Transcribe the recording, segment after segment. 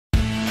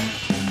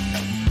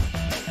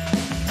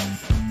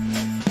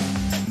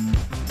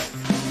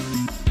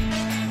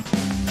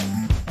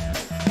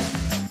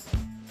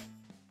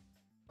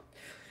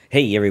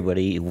Hey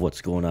everybody,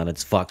 what's going on?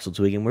 It's Voxel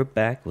Twig and we're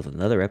back with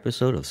another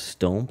episode of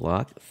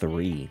StoneBlock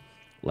 3.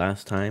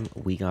 Last time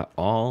we got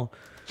all,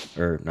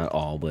 or not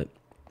all, but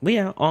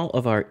all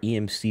of our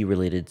EMC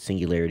related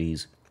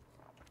singularities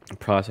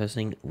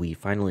processing. We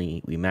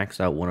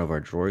maxed out one of our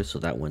drawers, so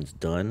that one's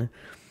done.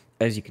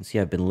 As you can see,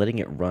 I've been letting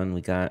it run.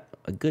 We got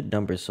a good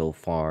number so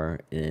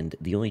far, and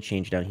the only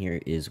change down here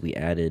is we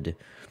added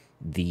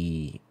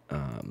the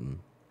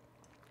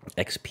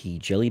XP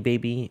Jelly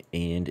Baby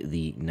and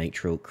the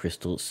Nitro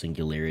Crystal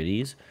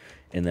Singularities.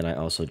 And then I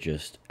also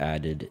just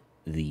added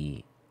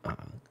the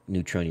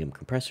neutronium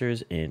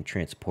compressors and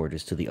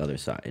transporters to the other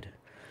side.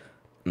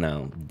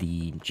 Now,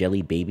 the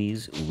Jelly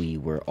Babies we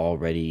were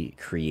already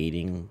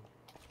creating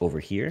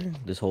over here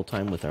this whole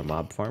time with our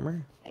mob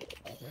farmer.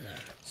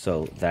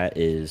 So that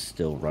is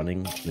still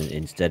running.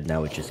 Instead,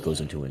 now it just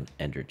goes into an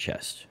ender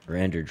chest or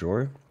ender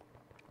drawer.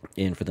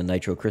 And for the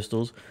Nitro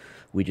Crystals,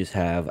 we just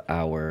have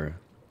our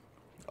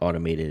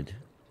automated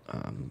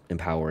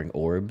empowering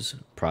orbs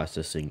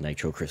processing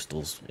nitro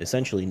crystals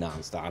essentially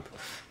nonstop.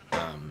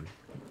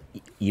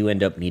 You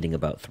end up needing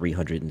about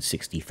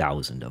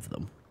 360,000 of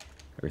them,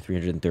 or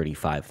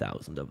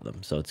 335,000 of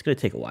them, so it's going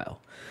to take a while.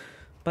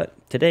 But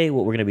today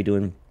what we're going to be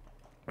doing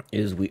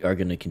is we are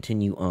going to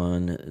continue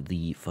on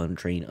the fun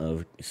train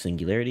of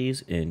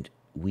singularities, and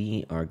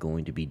we are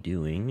going to be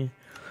doing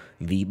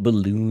the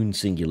balloon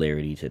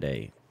singularity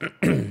today.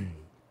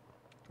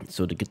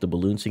 So to get the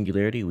balloon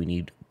singularity, we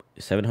need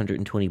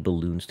 720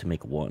 balloons to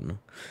make one.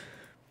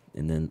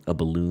 And then a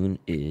balloon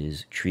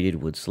is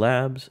treated wood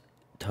slabs,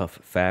 tough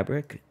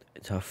fabric.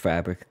 Tough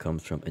fabric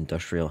comes from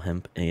industrial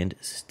hemp and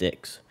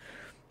sticks.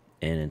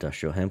 And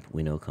industrial hemp,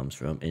 we know, comes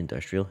from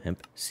industrial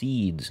hemp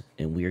seeds.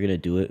 And we are going to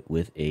do it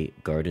with a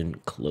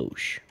garden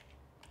cloche.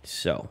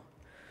 So,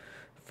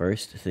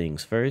 first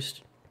things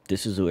first,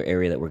 this is the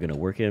area that we're going to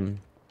work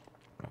in.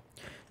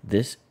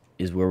 This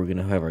is where we're going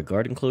to have our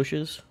garden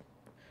cloches.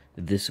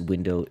 This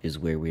window is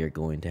where we are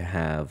going to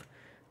have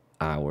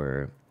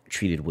our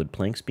treated wood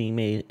planks being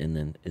made, and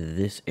then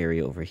this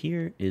area over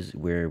here is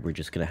where we're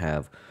just going to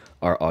have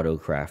our auto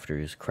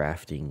crafters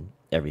crafting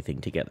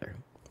everything together.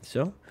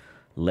 So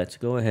let's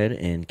go ahead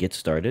and get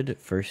started.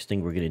 First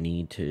thing we're going to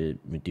need to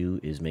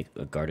do is make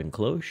a garden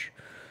cloche,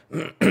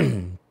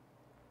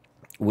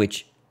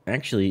 which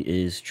actually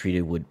is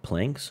treated wood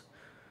planks.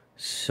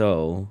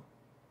 So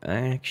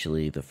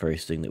actually the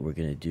first thing that we're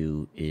going to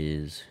do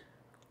is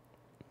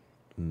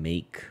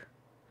make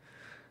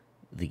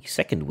the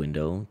second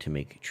window to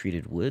make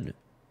treated wood,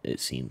 it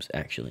seems,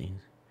 actually.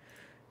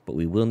 But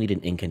we will need an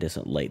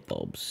incandescent light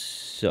bulb.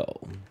 So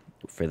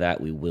for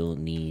that, we will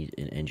need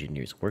an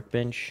engineer's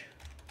workbench,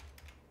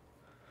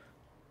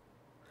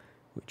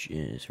 which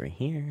is right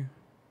here,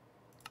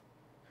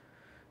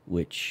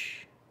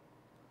 which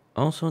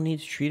also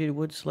needs treated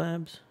wood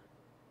slabs.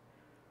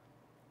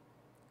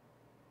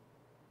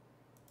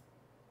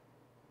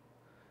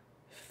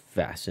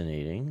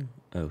 Fascinating.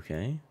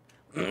 Okay.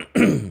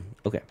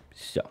 Okay,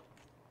 so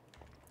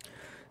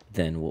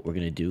then what we're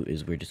going to do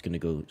is we're just going to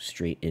go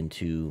straight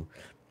into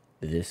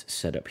this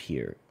setup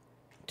here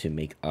to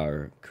make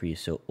our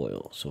creosote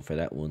oil. So for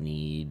that, we'll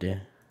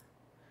need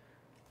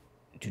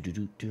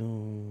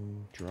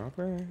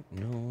dropper?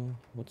 No,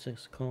 what's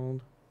this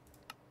called?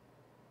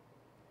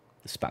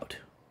 The spout.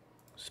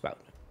 Spout.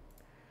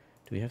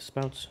 Do we have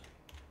spouts?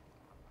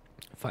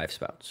 5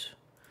 spouts.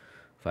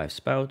 5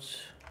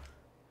 spouts.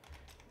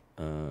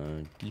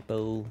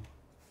 Depot.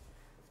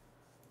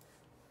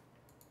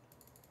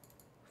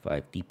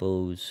 5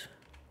 depots,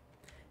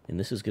 and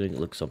this is going to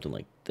look something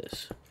like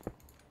this.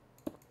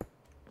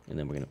 And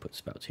then we're going to put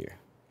spouts here.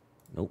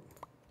 Nope.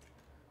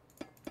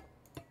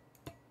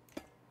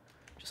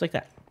 Just like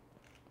that.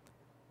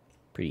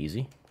 Pretty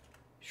easy.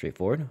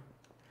 Straightforward.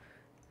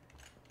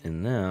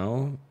 And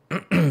now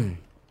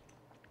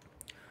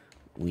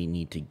we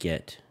need to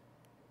get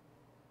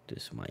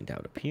this mined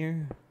out up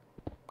here.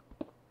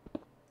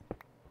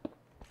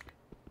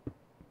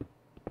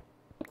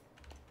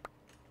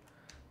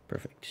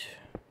 Perfect.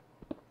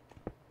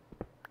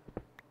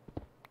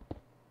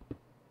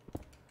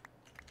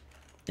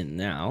 And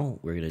now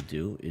what we're going to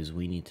do is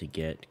we need to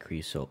get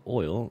creosote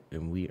oil,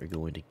 and we are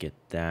going to get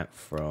that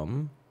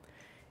from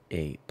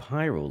a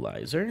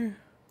pyrolyzer.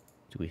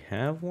 Do we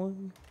have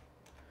one?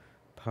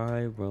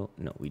 No,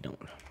 we don't.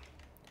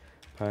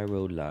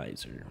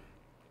 Pyrolyzer.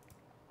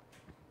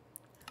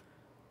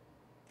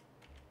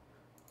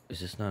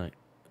 Is this not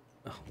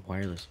a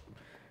wireless?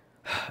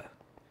 I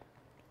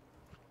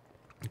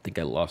think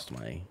I lost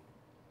my...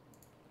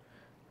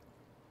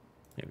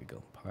 There we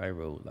go.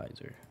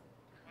 Pyrolyzer.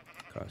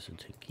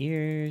 Concentric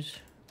gears.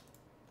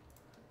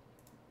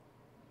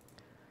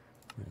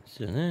 Let's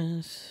do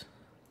this.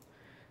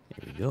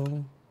 There we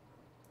go.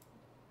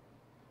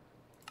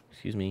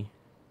 Excuse me.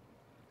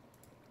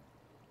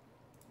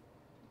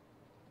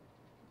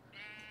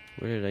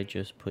 Where did I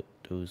just put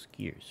those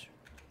gears?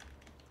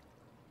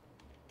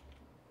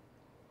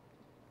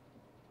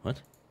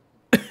 What?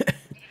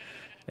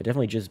 I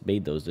definitely just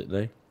made those, didn't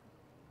I?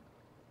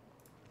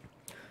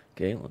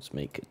 Okay, let's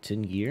make a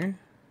tin gear.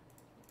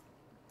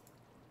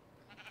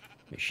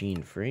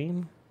 machine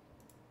frame.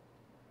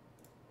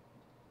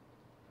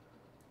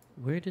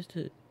 Where does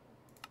the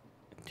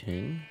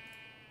tin?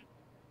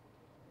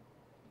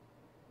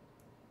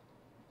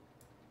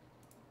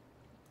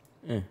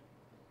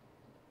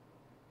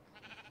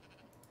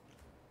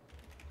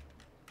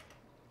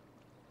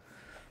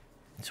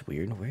 It's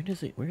weird. Where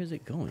is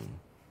it going?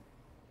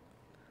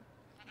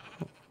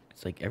 Oh,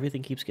 it's like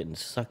everything keeps getting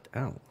sucked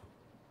out.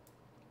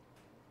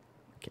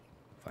 Okay,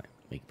 fine.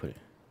 We can put it.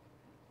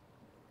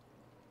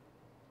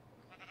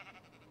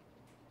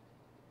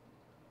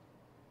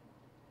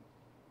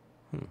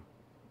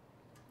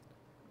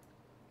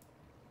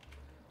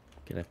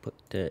 Can I put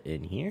that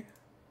in here?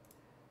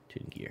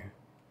 Tin gear.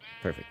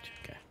 Perfect.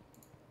 Okay.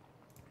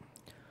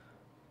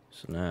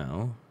 So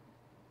now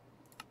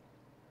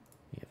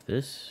we have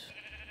this.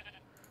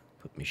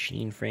 Put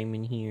machine frame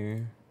in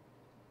here.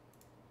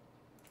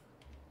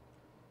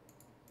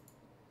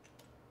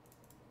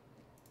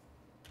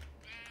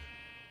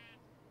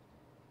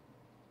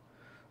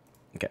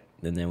 Okay.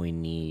 And then we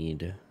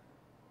need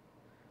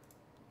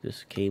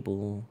this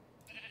cable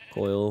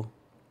coil.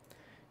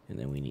 And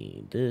then we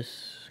need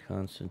this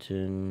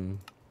concentric.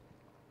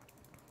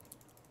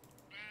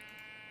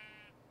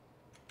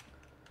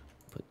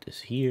 Put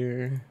this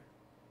here.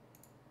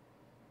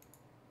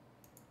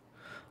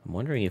 I'm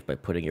wondering if by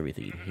putting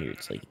everything in here,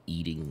 it's like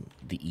eating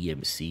the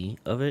EMC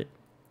of it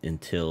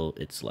until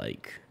it's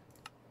like,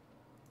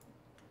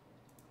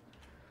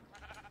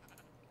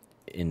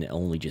 and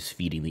only just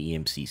feeding the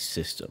EMC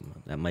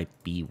system. That might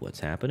be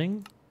what's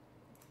happening.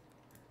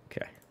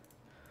 Okay.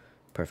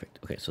 Perfect.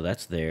 Okay, so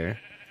that's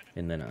there.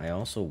 And then I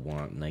also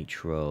want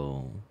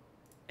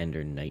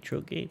ender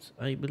nitro gates,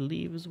 I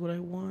believe is what I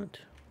want.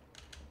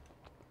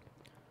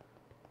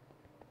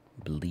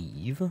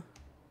 Believe.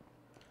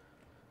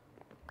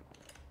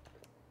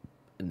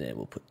 And then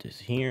we'll put this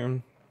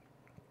here.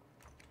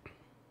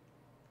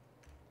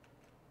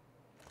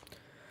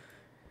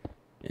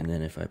 And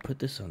then if I put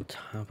this on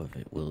top of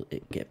it, will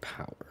it get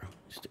power?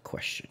 Is the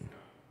question.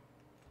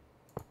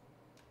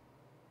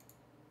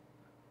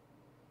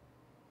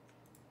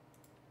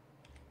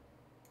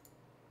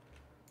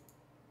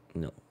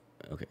 No.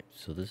 Okay,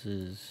 so this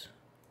is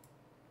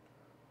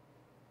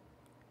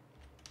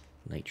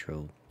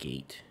nitro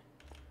gate.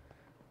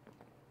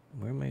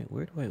 Where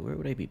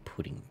would I be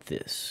putting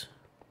this?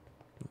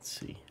 Let's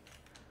see.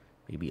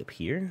 Maybe up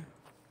here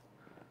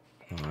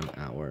on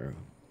our,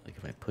 like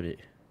if I put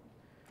it,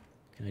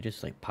 can I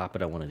just like pop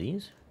it on one of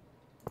these?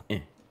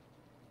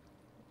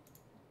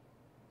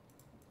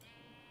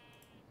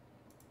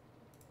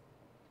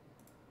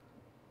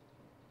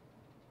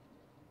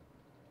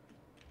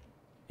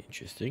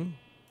 Interesting.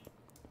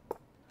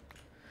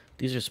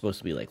 These are supposed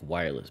to be like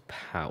wireless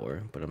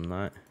power, but I'm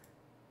not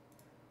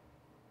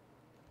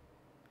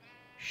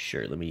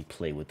sure. Let me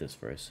play with this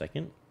for a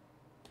second.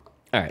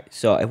 All right,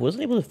 so I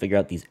wasn't able to figure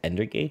out these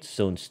ender gates,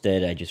 so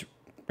instead I just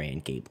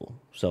ran cable.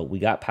 So we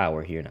got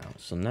power here now.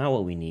 So now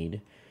what we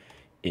need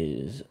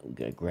is we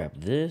gotta grab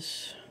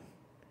this,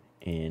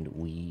 and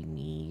we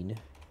need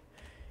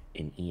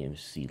an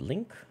EMC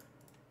link.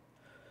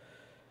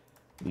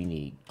 We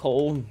need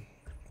coal.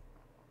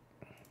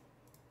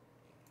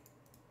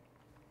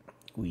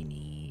 We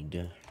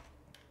need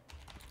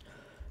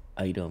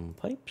item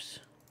pipes.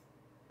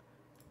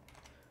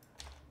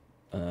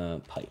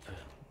 Pipe.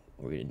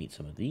 We're gonna need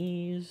some of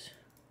these.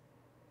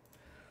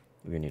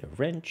 We're gonna need a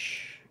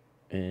wrench,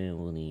 and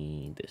we'll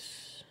need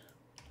this.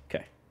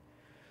 Okay.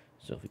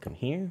 So if we come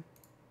here,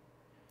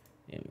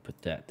 and we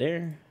put that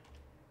there,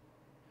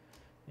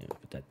 and we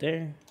put that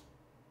there.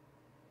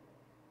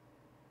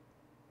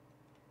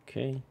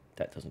 Okay,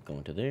 that doesn't go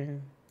into there.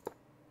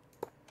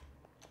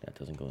 That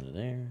doesn't go into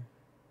there.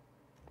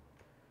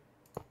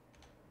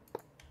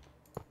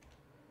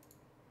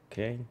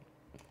 Okay.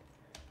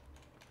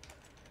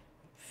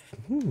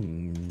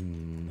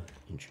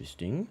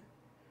 Interesting.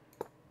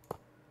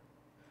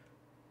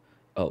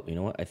 Oh, you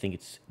know what? I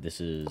think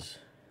this is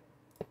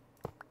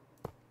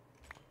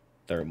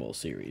thermal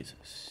series.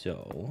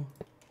 So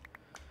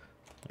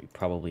we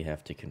probably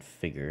have to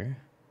configure.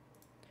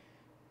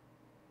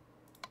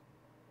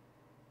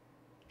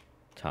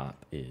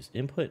 Top is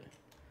input,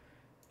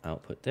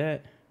 output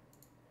that,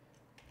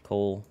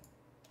 coal,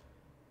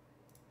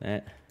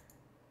 that,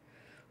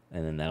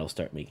 and then that'll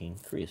start making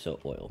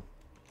creosote oil.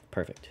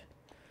 Perfect.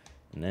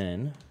 And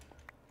then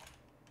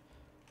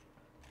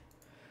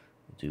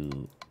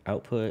do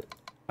output,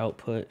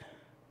 output,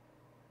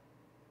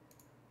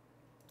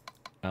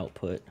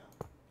 output.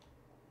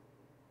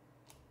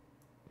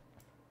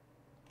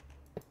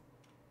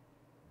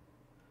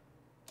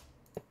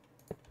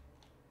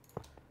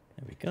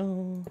 There we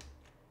go.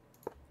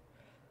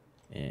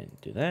 And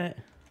do that.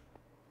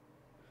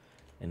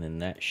 And then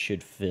that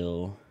should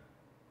fill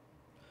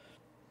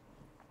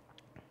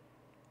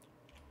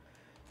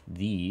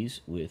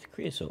these with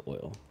creosote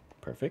oil.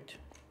 Perfect.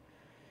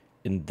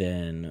 And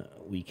then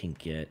we can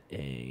get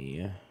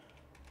a...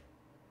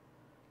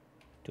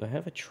 Do I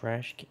have a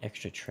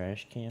extra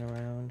trash can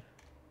around?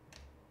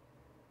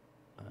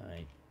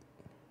 I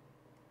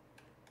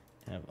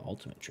have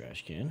ultimate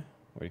trash can.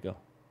 Where'd it go?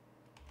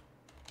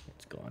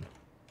 It's gone.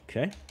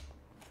 Okay.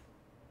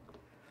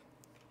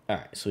 All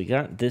right, so we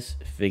got this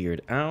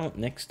figured out.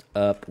 Next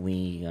up,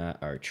 we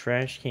got our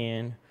trash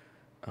can.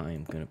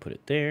 I'm going to put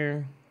it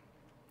there.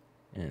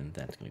 And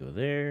that's going to go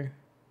there.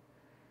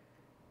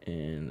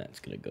 And that's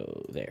going to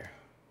go there.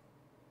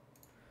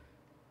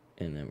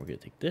 And then we're going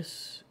to take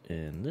this,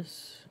 and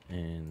this,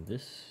 and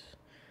this.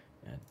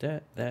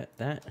 Add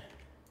that.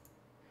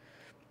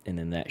 And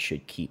then that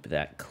should keep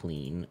that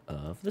clean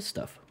of the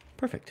stuff.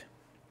 Perfect.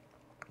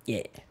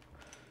 Yeah.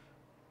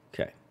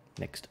 Okay,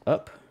 next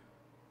up,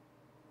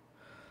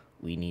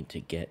 we need to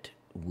get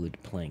wood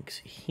planks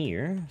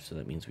here. So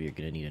that means we are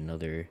going to need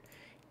another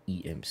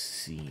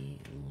EMC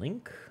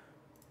link.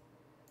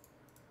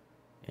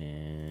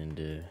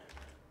 And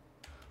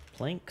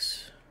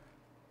planks.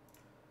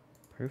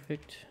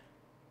 Perfect.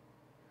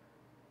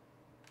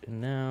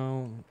 And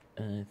now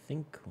I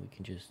think we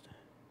can just...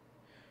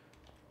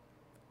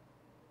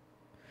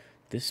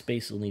 This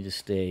space will need to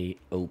stay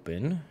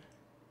open.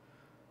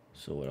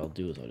 So what I'll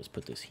do is I'll just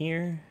put this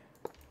here.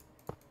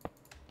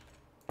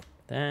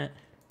 That.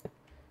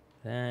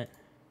 Like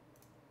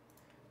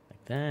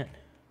that.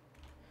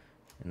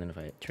 And then if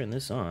I turn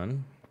this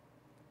on,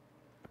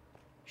 it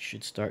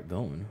should start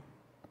going.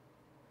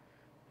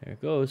 There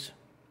it goes.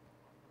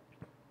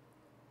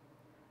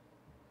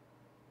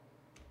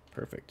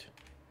 Perfect.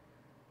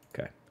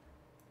 Okay.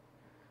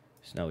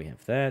 So now we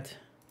have that.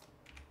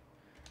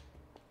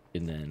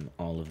 And then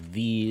all of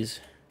these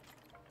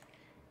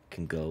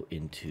can go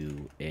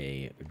into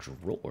a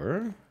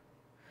drawer,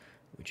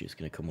 which is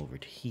going to come over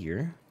to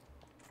here.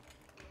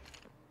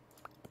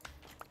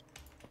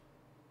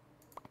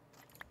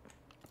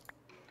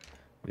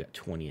 We got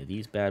 20 of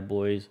these bad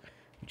boys,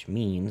 which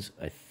means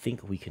I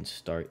think we can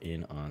start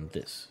in on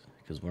this,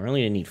 because we're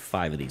only going to need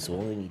 5 of these. So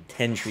we'll only need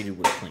 10 treated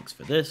wood planks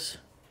for this.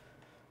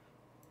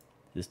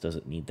 This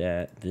doesn't need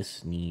that.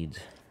 This needs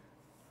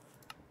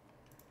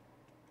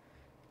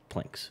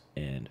planks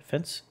and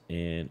fence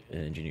and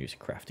an engineer's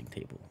crafting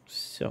table.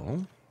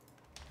 So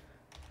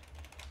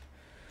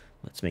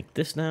let's make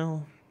this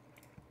now.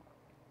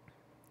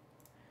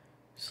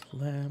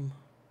 Slam.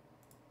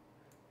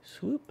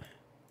 Swoop.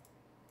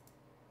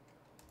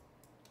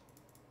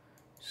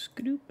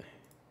 Scoop.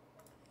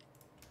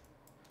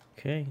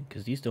 Okay,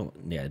 because these don't,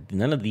 yeah,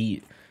 none of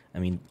the, I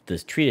mean, the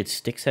treated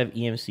sticks have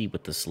EMC,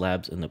 but the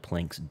slabs and the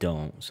planks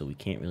don't, so we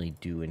can't really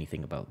do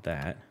anything about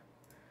that.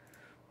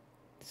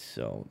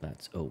 So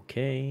that's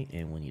okay,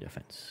 and we'll need a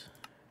fence.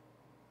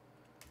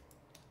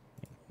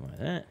 Like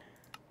that.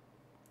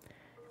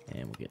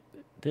 And we'll get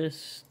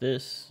this.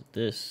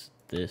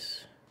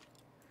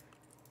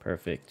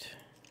 Perfect.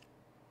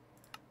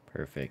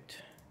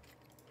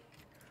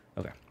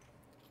 Okay.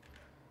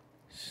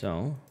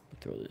 So,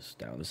 throw this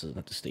down. This doesn't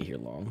have to stay here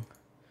long.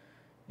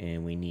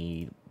 And we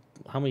need,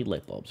 how many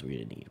light bulbs are we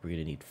going to need? We're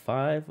going to need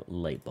 5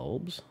 light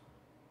bulbs.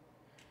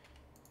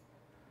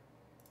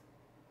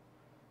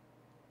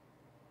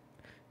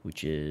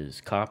 Which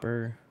is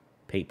copper,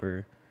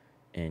 paper,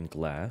 and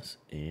glass,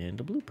 and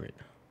a blueprint.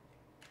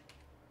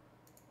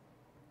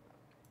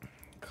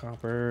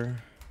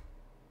 Copper,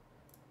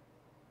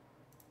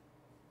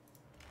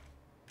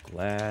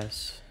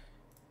 glass,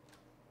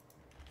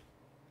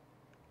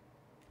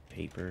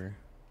 paper,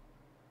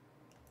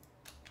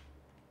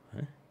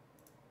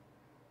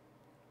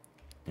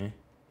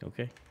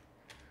 okay,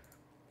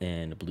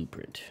 and a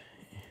blueprint.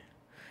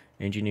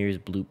 Engineer's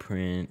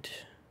blueprint.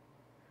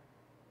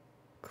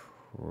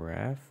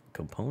 Craft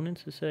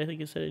components, I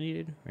think it said it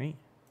needed, right?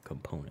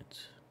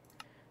 Components.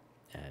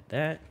 Add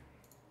that.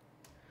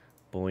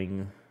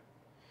 Boing.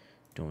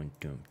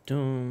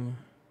 Doom.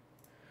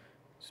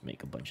 Let's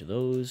make a bunch of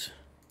those.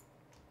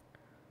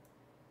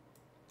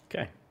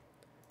 Okay.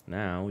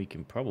 Now we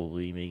can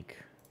probably make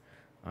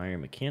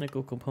iron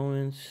mechanical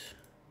components.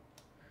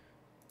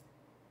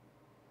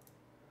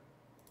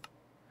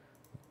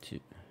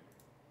 Two.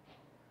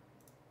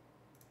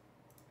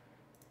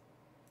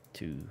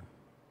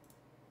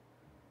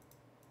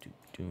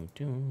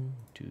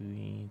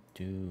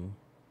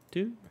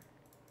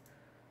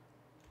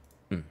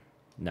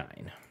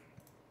 9.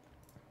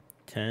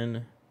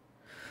 10.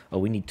 Oh,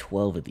 we need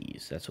 12 of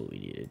these. That's what we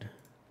needed.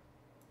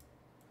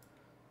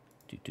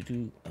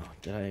 Oh,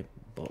 did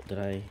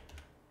I?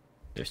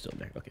 They're still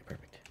there. Okay,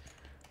 perfect.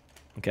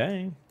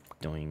 Okay.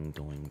 Doing.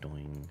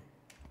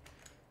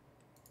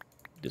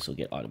 This will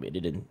get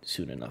automated in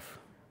soon enough.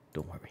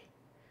 Don't worry.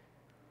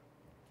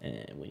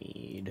 And we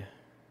need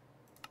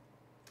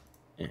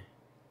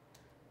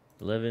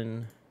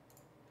 11,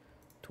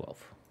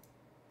 12.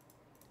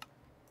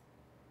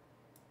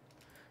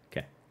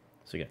 Okay.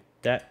 So we got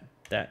that,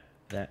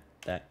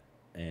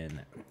 and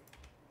that.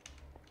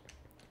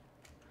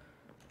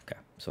 Okay.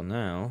 So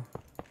now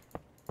I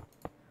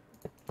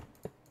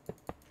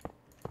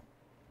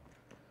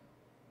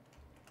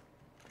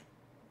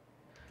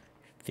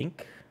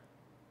think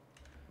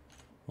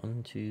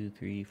 1, 2,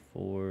 3,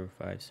 4,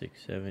 5,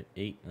 6, 7,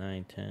 8,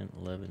 9, 10,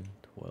 11,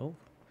 12.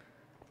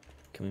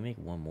 Can we make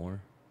one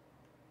more?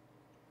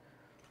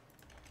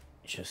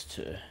 Just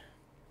to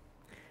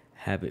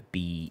have it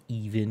be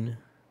even.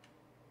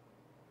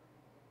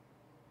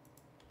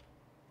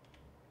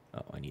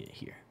 Oh, I need it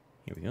here.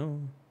 Here we go.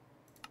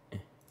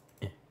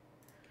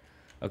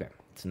 Okay,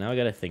 so now I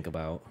got to think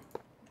about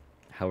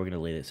how we're going to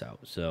lay this out.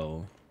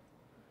 So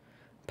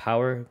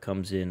power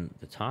comes in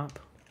the top.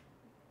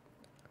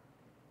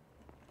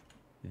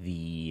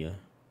 The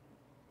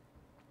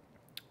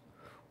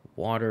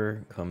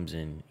water comes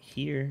in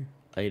here.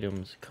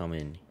 Items come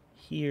in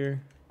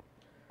here.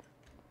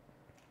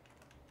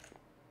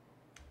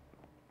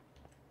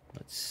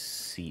 Let's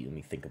see. Let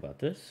me think about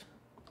this.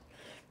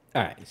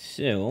 All right,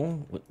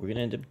 so what we're going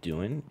to end up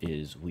doing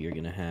is we are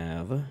going to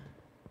have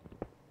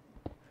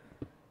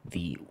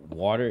the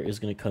water is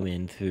going to come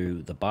in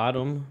through the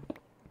bottom.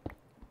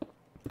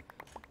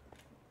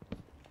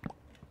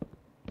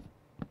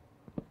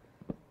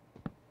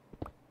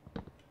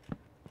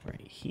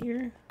 Right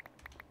here.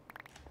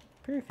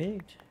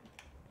 Perfect.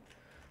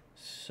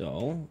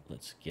 So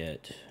let's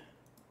get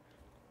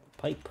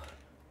pipe.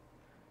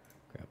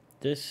 Grab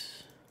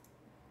this.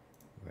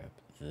 Grab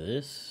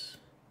this.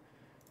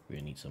 We're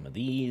going to need some of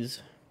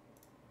these.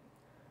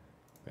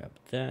 Grab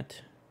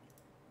that.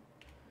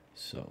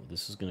 So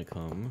this is going to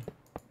come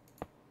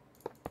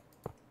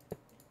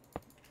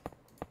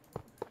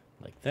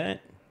like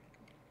that.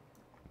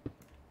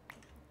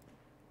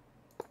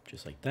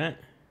 Just like that.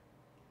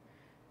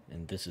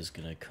 And this is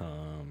going to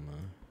come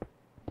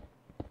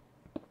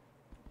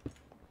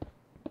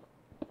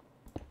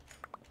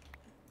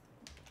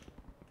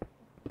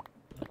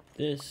like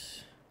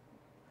this.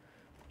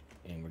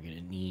 And we're going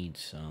to need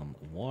some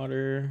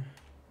water.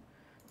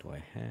 Do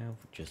I have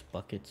just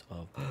buckets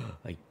of...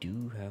 I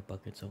do have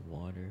buckets of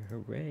water.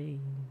 Hooray.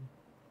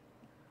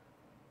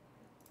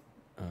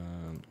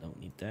 Don't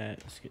need that.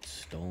 Let's get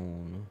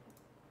stone.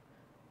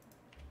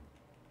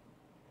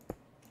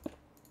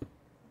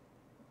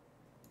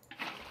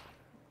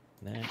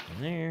 That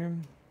in there.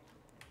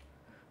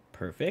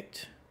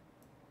 Perfect.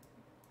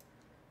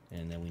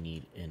 And then we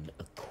need an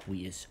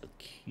aqueous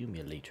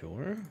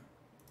accumulator.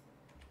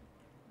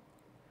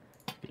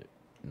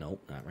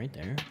 Nope, not right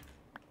there.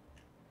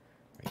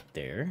 Right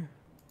there.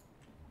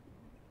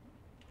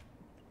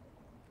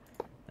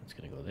 That's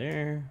gonna go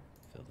there.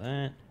 Fill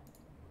that.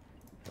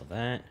 Fill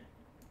that.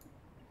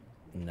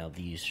 Now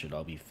these should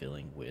all be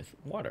filling with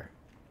water.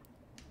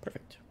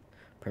 Perfect.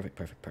 Perfect,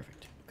 perfect,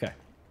 perfect. Okay.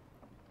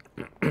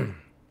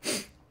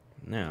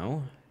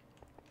 Now,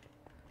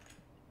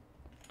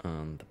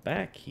 on the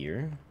back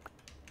here,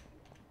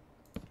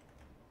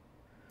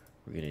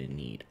 we're gonna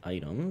need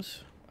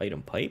items,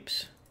 item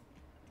pipes.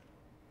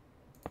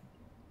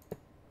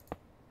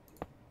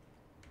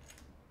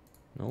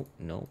 No,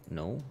 no,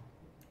 no.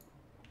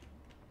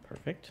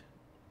 Perfect.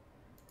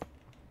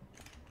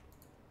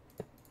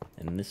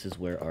 And this is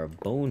where our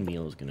bone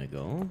meal is gonna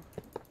go.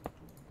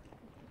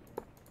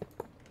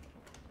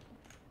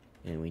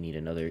 And we need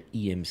another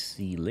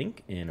EMC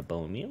link and a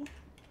bone meal.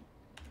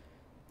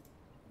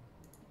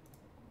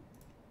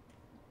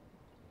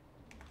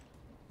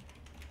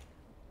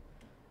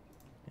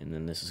 And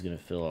then this is gonna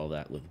fill all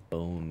that with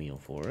bone meal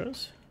for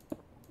us.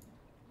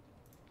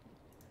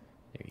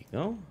 There you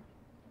go.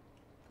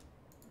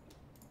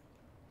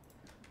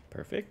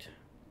 Perfect.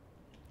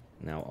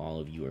 Now all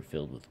of you are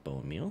filled with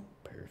bone meal.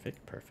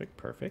 Perfect, perfect,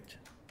 perfect.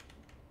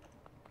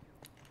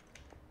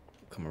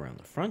 Come around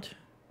the front.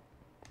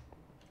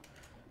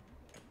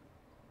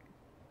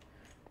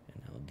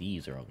 And now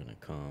these are all gonna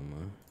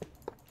come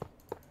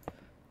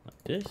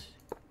like this.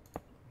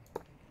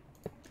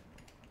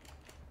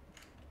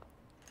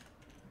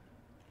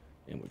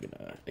 And we're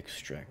gonna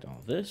extract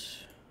all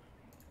this.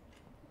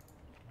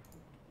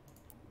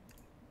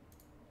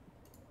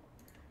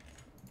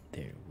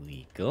 There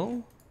we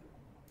go.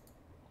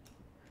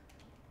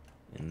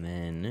 And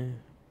then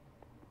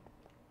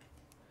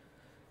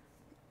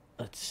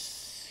let's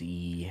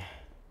see.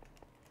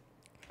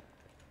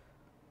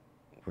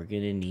 We're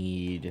gonna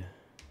need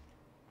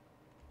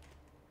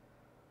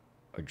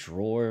a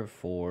drawer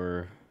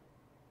for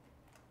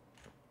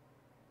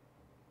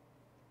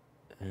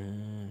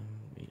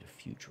need a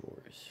few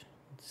drawers.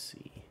 Let's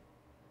see.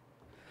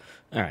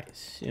 All right,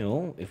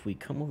 so if we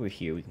come over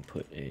here, we can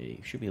put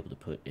should be able to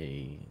put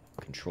a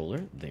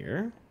controller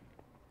there.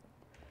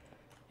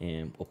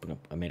 And open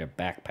up, I made a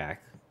backpack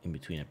in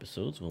between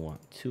episodes. We'll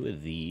want 2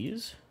 of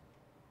these.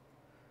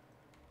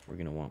 We're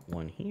gonna want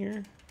one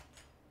here,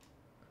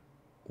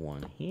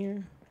 one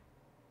here.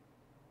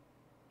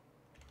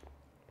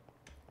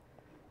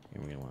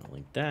 And we're gonna want to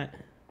link that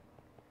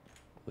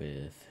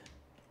with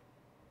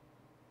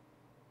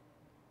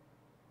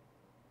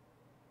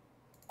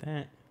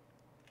that.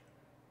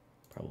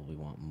 Probably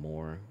want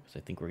more, because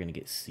I think we're gonna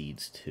get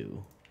seeds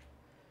too.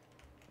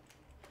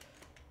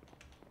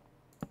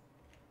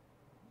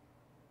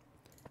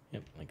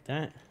 Yep, like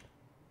that.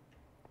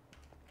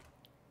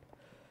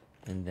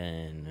 And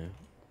then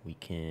we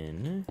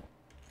can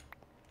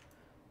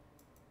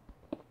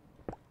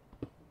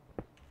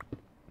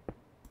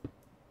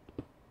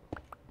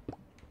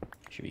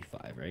should be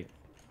 5, right?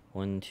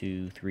 1,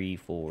 2, 3,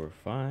 4,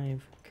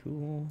 5.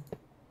 Cool.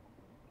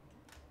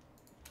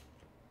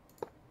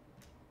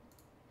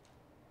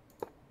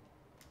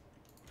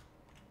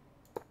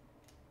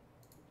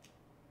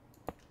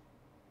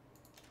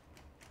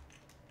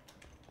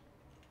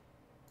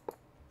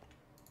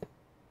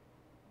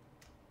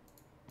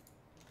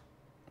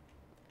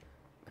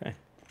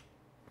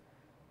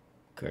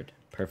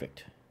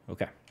 Perfect.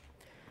 Okay.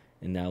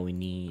 And now we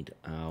need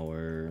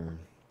our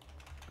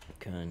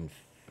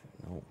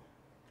no.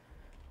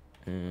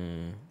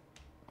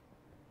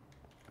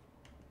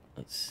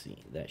 Let's see.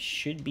 That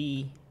should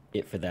be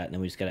it for that. And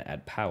then we just got to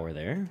add power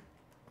there.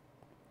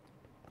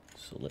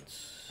 So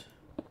let's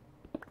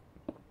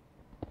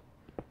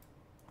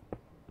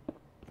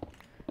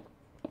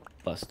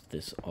bust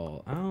this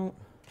all out.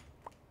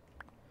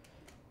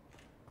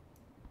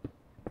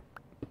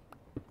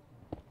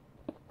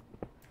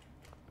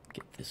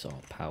 Get this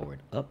all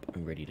powered up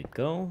and ready to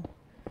go.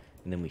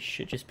 And then we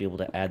should just be able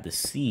to add the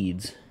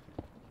seeds.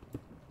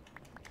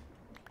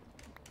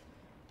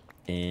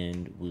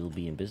 And we'll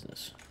be in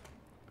business.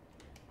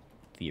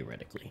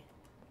 Theoretically.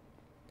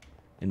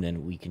 And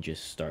then we can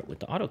just start with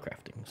the auto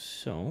crafting.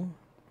 So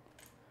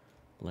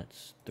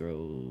let's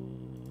throw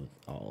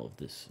all of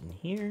this in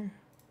here.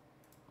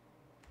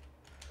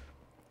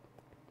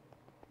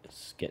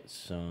 Let's get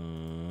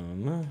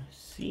some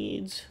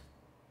seeds.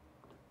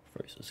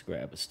 First, let's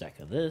grab a stack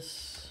of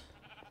this.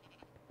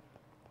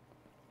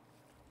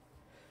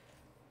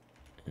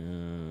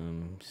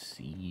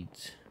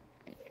 Seeds.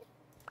 Let's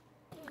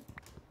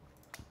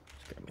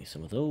grab me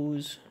some of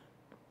those.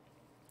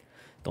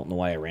 Don't know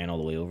why I ran all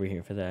the way over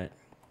here for that.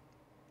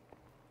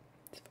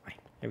 It's fine.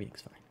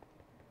 Everything's fine.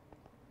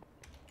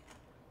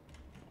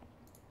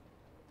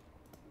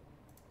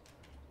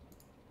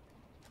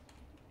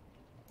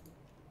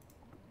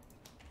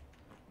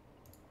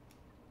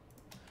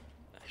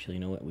 Actually,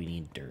 you know what? We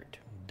need dirt.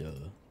 Duh.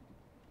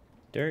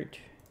 Dirt.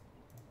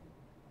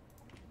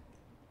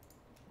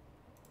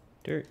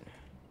 Dirt.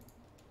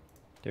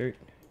 Dirt.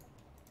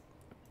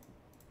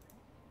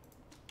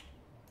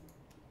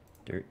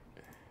 Dirt.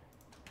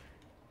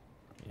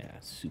 Yeah,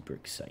 super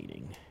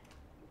exciting.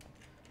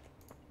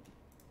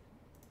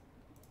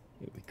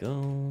 Here we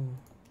go.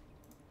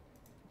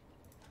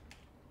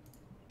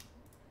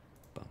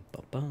 Bum,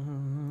 bum,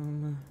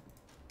 bum.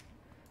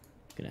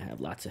 Gonna have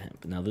lots of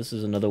hemp. Now this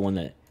is another one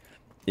that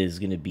is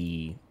gonna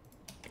be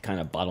kind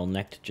of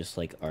bottlenecked, just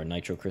like our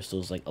nitro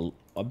crystals. Like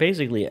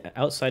basically,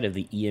 outside of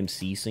the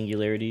EMC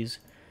singularities,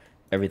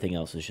 everything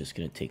else is just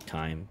gonna take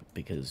time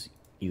because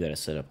you got to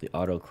set up the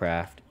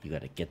autocraft. You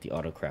got to get the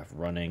autocraft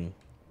running.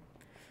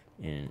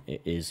 And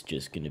it is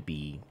just going to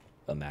be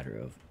a matter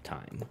of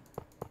time.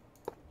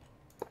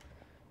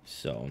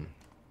 So,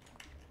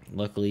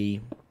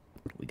 luckily,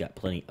 we got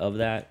plenty of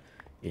that.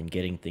 And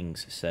getting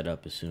things set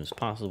up as soon as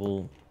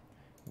possible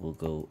will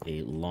go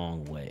a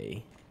long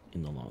way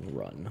in the long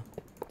run.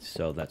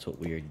 So, that's what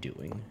we are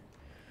doing.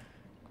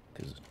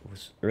 Because the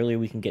earlier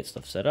we can get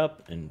stuff set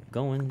up and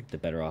going, the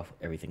better off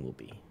everything will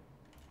be.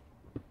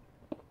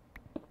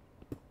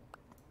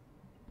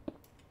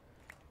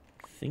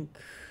 I think...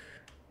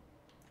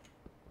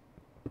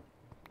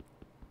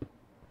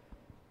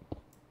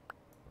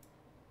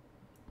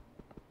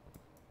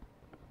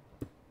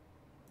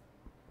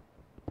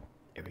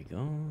 There we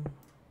go.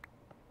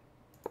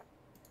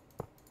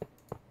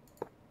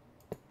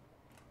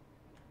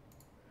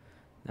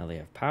 Now they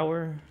have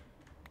power.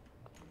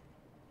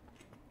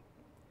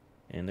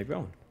 And they're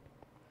growing.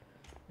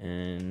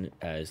 And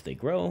as they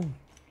grow,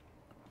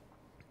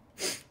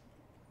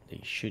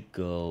 they should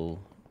go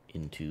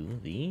into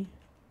the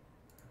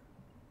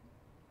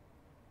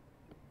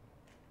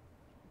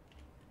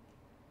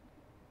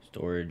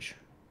storage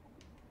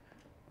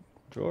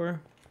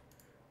drawer.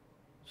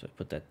 So I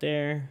put that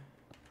there.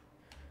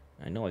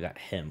 I know I got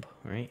hemp,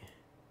 right?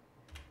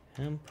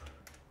 Hemp.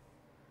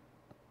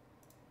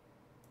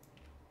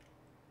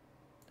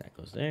 That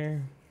goes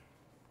there.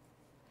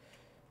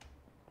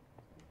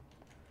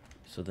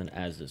 So then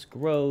as this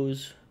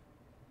grows,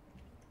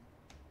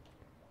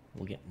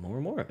 we'll get more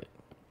and more of it.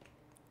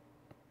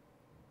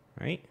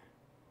 Right?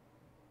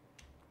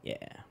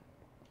 Yeah.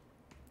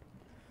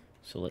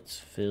 So let's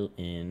fill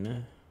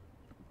in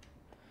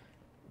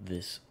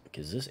this,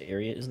 because this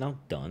area is now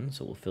done.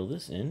 So we'll fill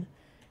this in.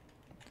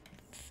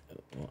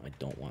 Well, I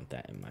don't want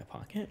that in my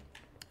pocket.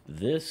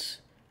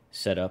 This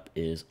setup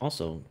is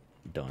also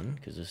done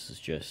because this is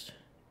just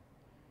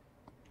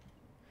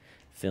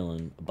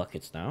filling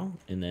buckets now.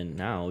 And then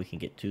now we can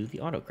get to the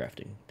auto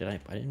crafting. I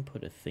didn't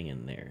put a thing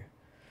in there.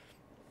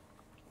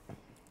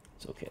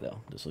 It's okay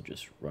though. This will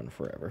just run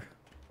forever.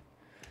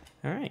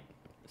 All right.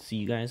 See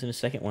you guys in a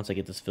second once I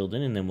get this filled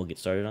in, and then we'll get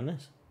started on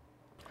this.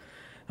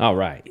 All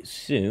right,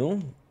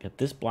 so got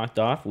this blocked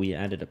off. We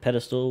added a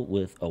pedestal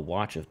with a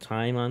watch of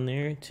time on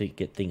there to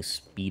get things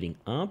speeding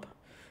up.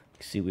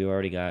 See, we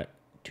already got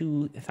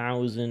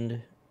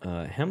 2,000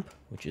 hemp,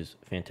 which is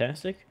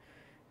fantastic.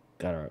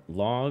 Got our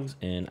logs,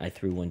 and I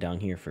threw one down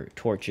here for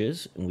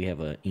torches. And we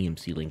have an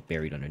EMC link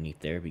buried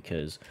underneath there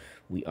because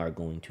we are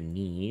going to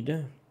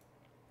need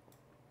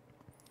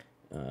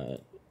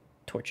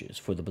torches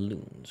for the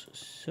balloons.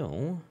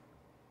 So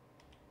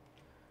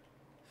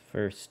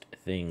first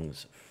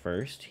things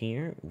first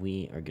here,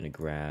 we are going to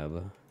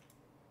grab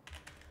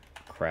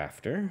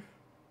crafter.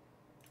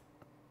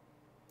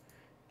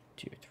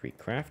 Tier 3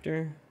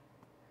 crafter.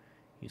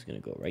 He's going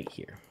to go right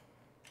here.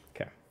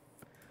 Okay.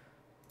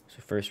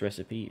 So first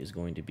recipe is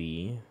going to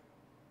be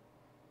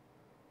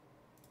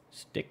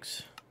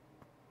sticks.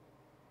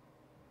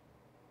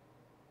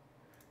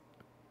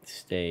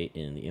 Stay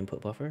in the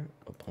input buffer,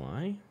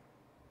 apply.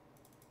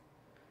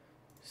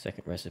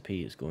 Second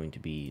recipe is going to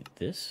be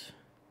this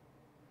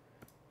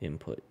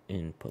input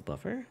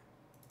buffer.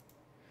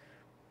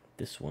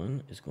 This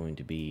one is going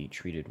to be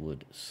treated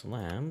wood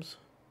slabs.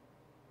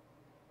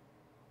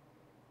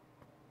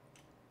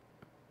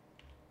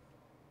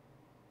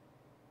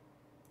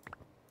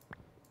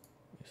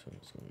 This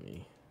one's going to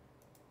be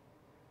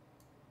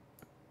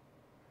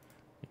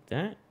like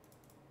that.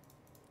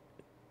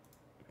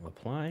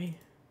 Apply.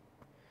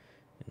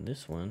 And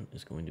this one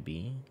is going to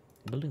be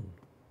balloon.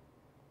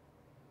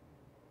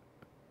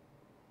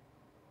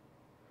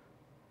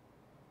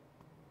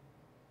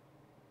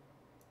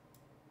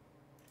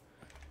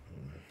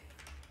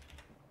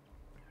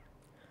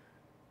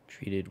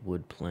 Treated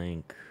wood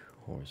plank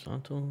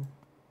horizontal.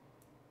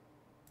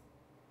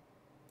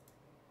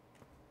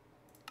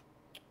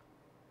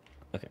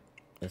 Okay,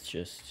 let's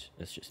just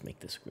make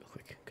this real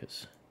quick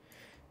because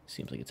it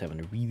seems like it's having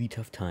a really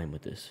tough time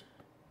with this.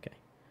 Okay,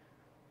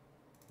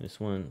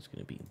 this one is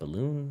going to be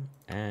balloon.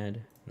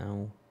 Add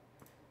now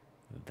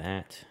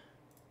that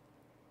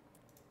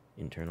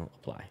internal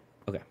apply.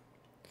 Okay,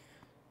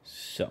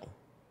 so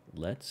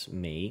let's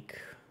make.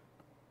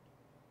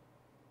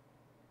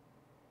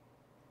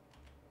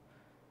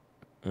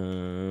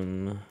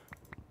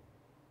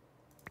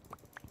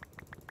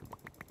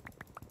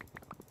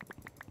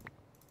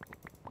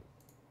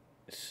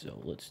 So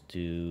let's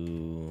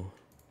do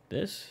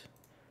this.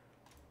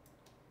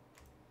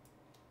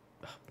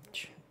 Oh,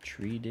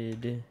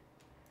 treated.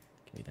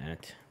 Give me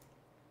that.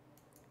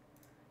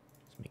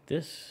 Let's make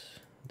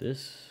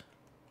this.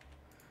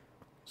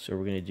 So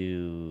we're gonna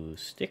do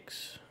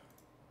sticks,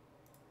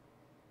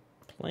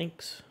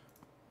 planks,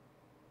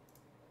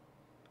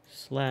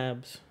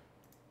 slabs.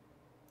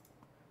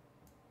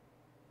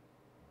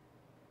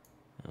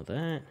 Now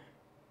that,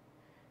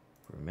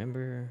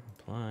 remember,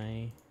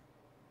 apply,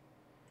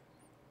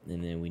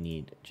 and then we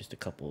need just a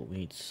couple, we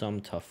need some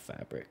tough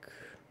fabric.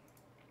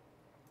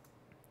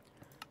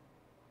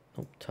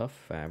 Oh, tough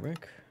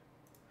fabric,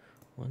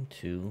 1,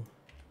 2,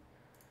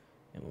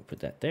 and we'll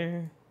put that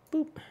there,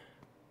 boop,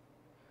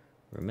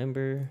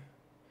 remember,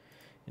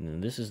 and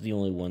then this is the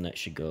only one that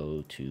should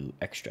go to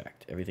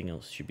extract. Everything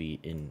else should be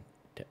into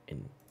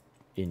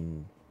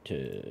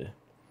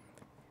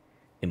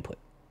input.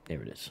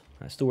 There it is.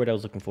 That's the word I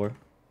was looking for.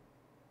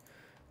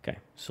 Okay,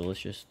 so let's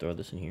just throw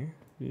this in here.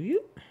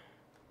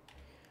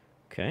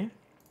 Okay.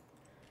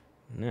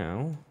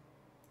 Now,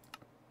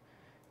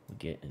 we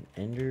get an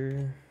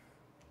ender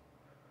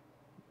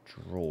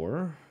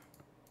drawer.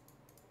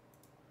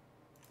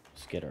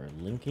 Let's get our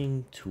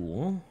linking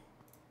tool.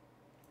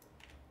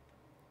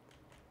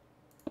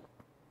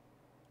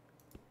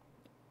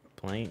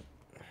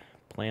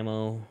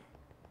 Plamo.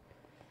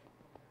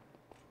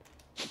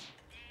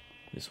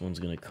 This one's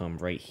going to come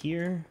right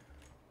here.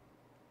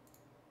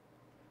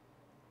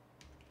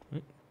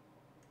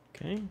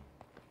 Okay.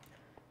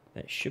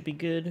 That should be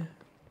good.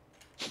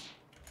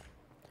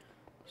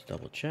 Let's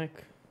double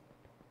check.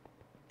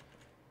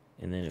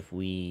 And then if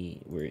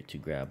we were to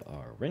grab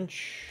our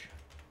wrench.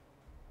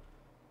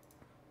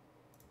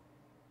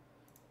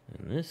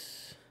 And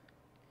this.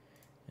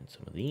 And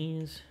some of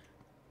these.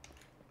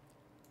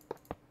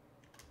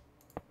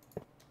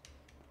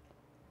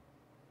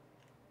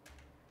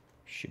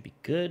 Should be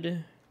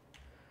good.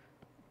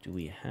 Do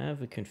we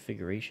have a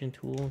configuration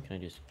tool? Can I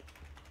just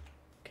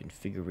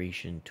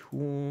configuration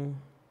tool?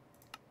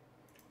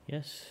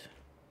 Yes.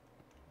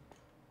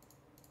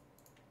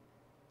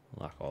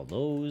 Lock all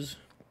those.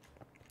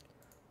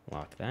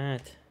 Lock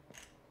that.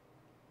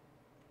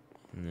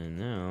 And then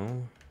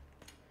now,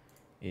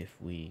 if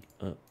we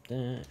up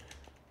that.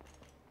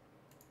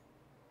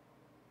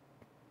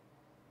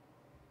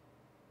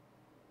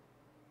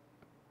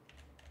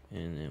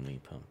 And then we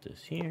pump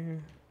this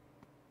here.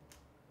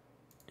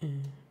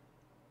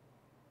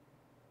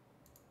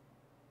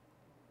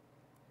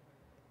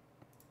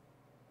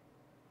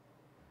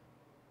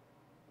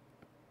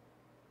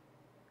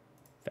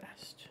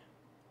 Fast.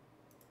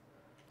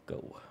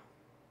 Go.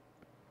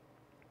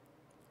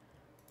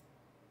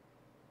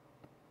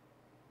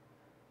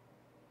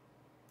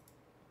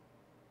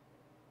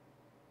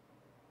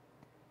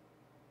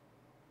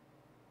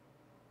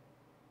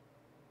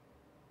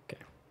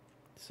 Okay.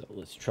 So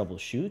let's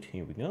troubleshoot.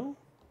 Here we go.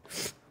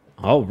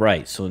 All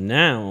right, so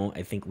now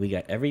I think we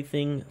got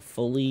everything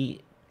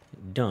fully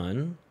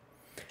done.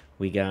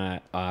 We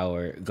got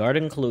our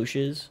garden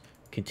cloches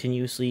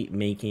continuously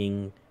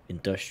making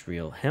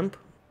industrial hemp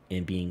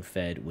and being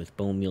fed with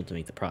bone meal to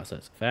make the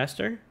process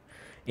faster.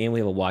 And we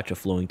have a watch of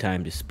flowing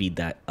time to speed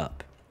that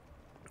up.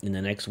 In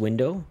the next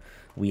window,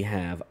 we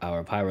have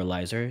our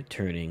pyrolyzer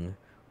turning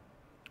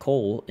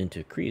coal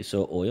into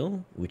creosote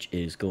oil, which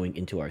is going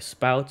into our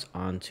spouts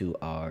onto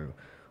our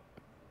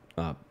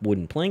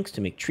wooden planks to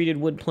make treated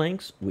wood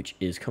planks, which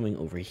is coming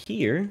over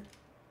here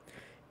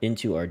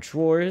into our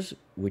drawers,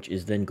 which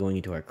is then going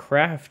into our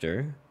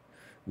crafter,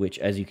 which,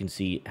 as you can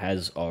see,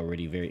 has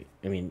already we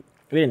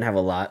didn't have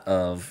a lot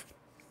of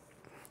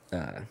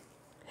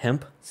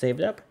hemp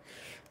saved up,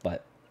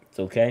 but it's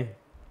okay.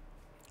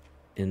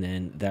 And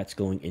then that's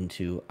going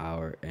into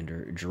our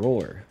ender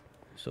drawer.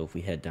 So if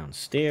we head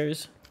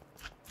downstairs,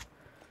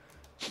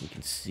 you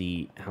can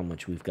see how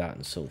much we've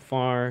gotten so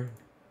far.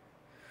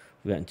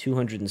 We've gotten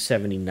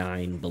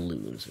 279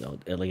 balloons. Now,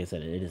 like I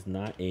said, it is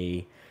not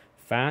a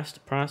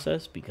fast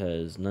process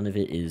because none of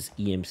it is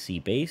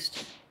EMC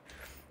based,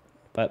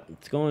 but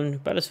it's going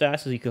about as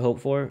fast as you could hope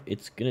for.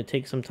 It's going to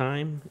take some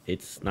time.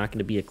 It's not going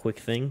to be a quick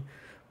thing,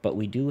 but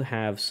we do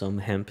have some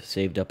hemp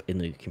saved up in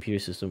the computer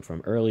system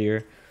from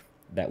earlier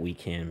that we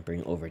can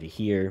bring over to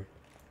here,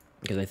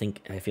 because I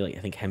think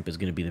hemp is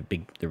going to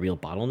be the real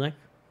bottleneck,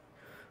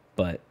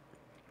 but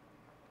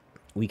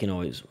I can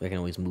always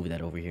move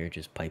that over here,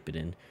 just pipe it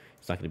in.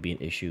 It's not going to be an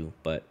issue.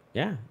 But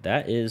yeah,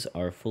 that is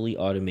our fully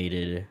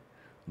automated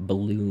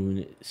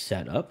balloon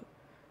setup.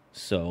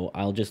 So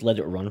I'll just let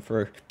it run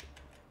for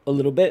a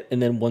little bit,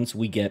 and then once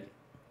we get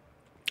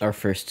our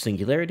first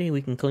singularity,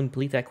 we can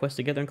complete that quest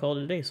together and call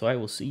it a day. So I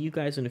will see you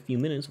guys in a few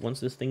minutes once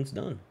this thing's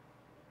done.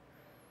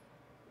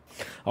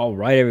 All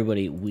right,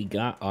 everybody, we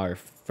got our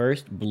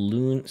first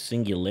balloon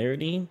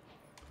singularity.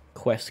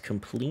 Quest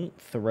complete.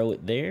 Throw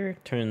it there,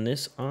 turn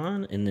this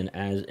on, and then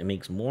as it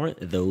makes more,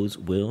 those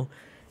will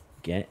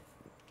get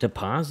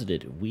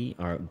deposited. We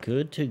are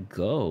good to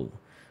go.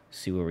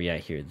 See where we're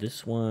at here.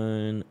 This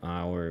one,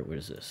 what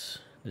is this?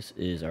 This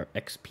is our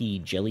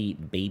XP jelly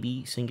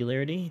baby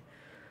singularity.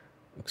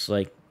 Looks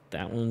like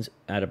that one's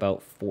at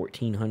about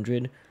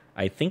 1400.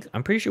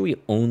 I'm pretty sure we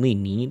only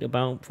need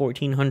about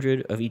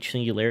 1400 of each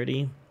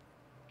singularity.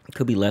 It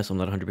could be less, I'm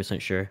not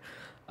 100% sure.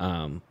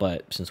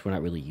 But since we're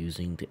not really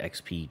using the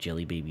XP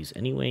jelly babies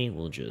anyway,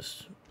 we'll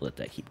just let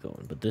that keep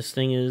going. But this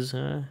thing is,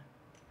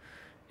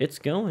 it's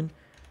going.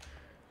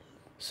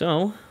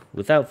 So,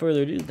 without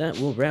further ado, that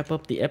will wrap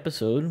up the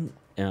episode.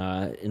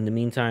 In the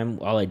meantime,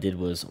 all I did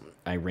was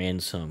I ran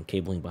some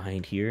cabling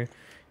behind here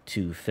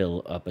to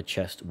fill up a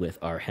chest with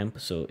our hemp.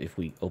 So if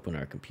we open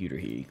our computer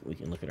here, we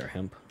can look at our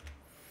hemp,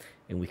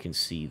 and we can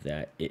see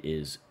that it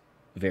is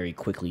very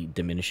quickly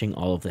diminishing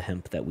all of the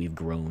hemp that we've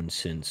grown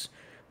since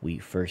we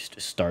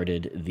first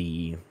started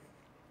the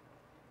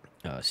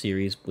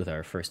series with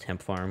our first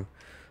hemp farm,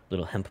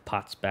 little hemp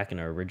pots back in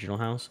our original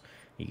house.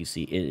 You can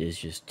see it is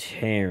just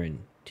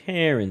tearing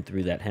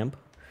through that hemp.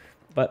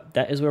 But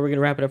that is where we're going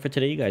to wrap it up for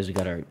today, you guys. We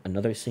got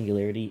another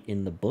singularity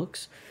in the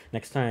books.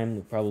 Next time,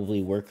 we'll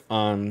probably work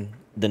on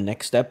the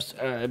next steps.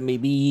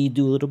 Maybe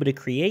do a little bit of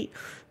create.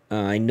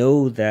 I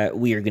know that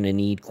we are going to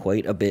need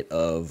quite a bit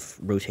of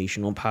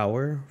rotational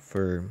power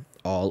for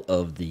all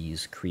of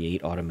these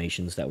create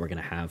automations that we're going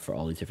to have for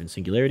all these different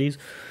singularities.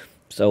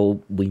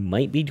 So we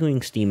might be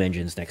doing steam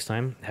engines next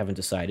time. Haven't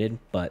decided.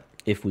 But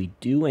if we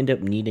do end up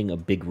needing a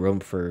big room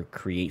for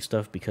create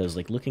stuff, because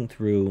like looking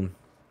through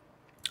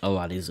a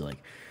lot of these, like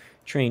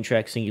train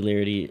track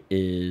singularity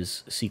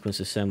is sequence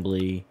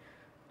assembly.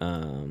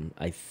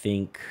 I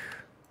think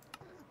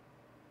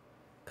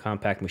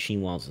compact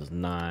machine walls is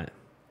not.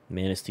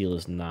 Man of Steel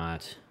is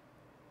not.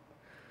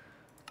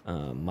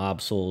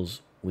 Mob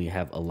souls we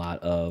have a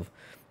lot of.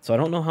 So I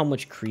don't know how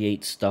much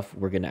create stuff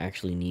we're going to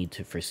actually need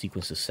for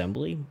sequence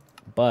assembly,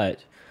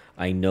 but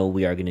I know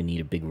we are going to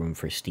need a big room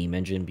for steam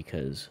engine,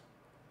 because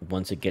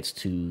once it gets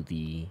to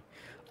the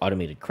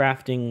automated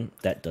crafting,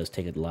 that does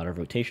take a lot of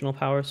rotational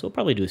power. So we'll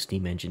probably do a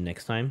steam engine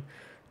next time,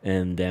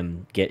 and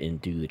then get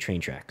into the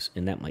train tracks,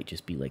 and that might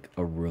just be like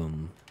a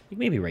room,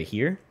 maybe right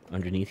here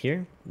underneath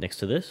here next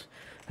to this,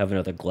 have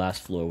another glass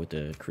floor with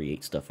the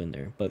create stuff in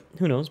there, but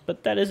who knows.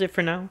 But that is it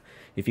for now.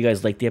 If you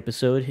guys liked the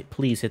episode,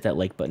 please hit that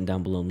like button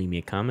down below and leave me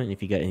a comment.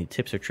 If you got any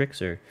tips or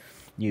tricks, or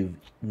you've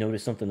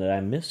noticed something that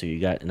I missed, or you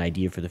got an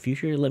idea for the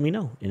future, let me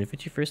know. And if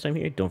it's your first time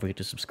here, don't forget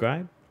to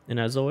subscribe. And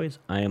as always,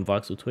 I am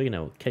Voxel Twig, and I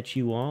will catch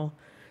you all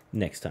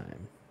next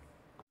time.